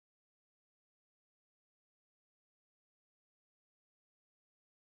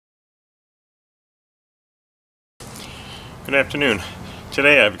Good afternoon.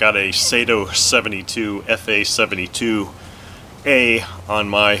 Today I've got a Saito 72 FA-72A on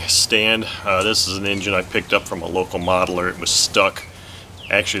my stand. This is an engine I picked up from a local modeler. It was stuck.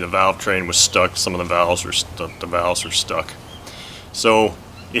 Actually, the valve train was stuck. Some of the valves are stuck. So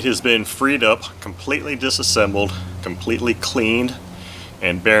it has been freed up, completely disassembled, completely cleaned,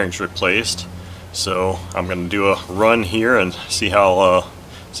 and bearings replaced. So I'm going to do a run here and see how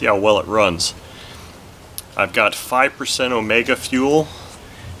well it runs. I've got 5% Omega fuel,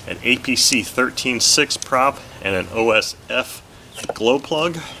 an APC 13.6 prop, and an OSF glow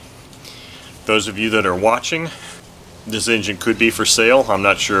plug. Those of you that are watching, this engine could be for sale. I'm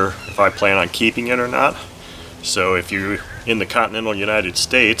not sure if I plan on keeping it or not. So if you're in the continental United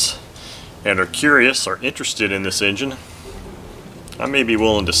States and are curious or interested in this engine, I may be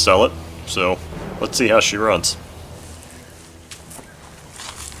willing to sell it. So let's see how she runs.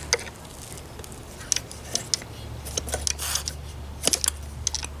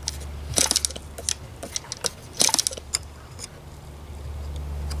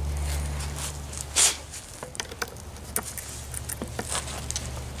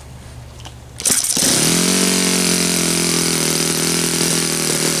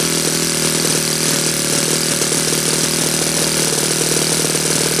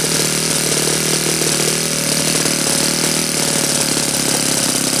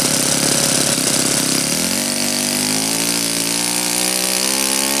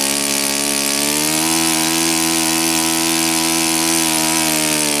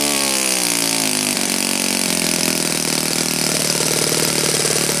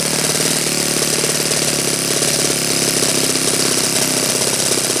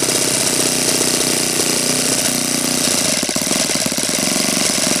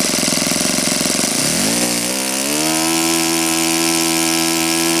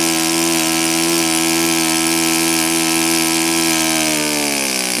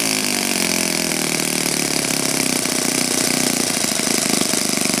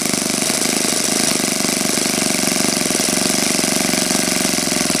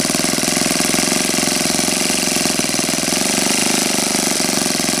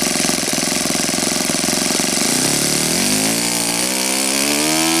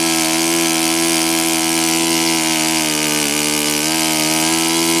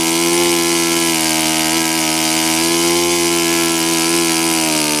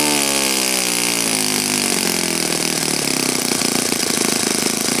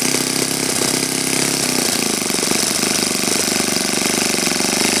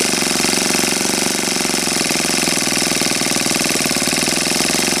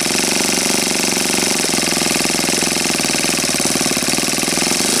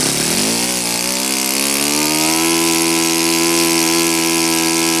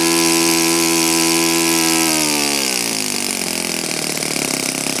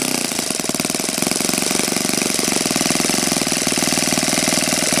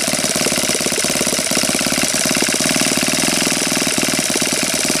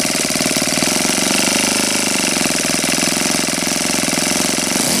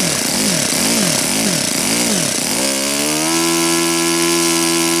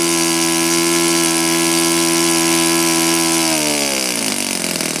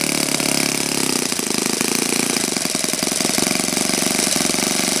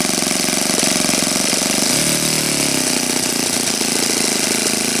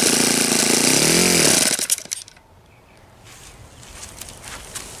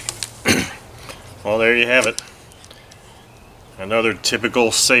 Well, there you have it. Another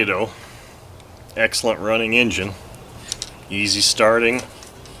typical Saito. Excellent running engine. Easy starting.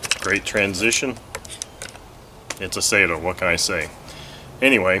 Great transition. It's a Saito, what can I say?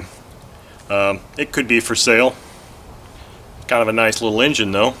 Anyway, it could be for sale. Kind of a nice little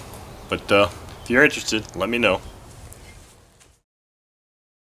engine though. But if you're interested, let me know.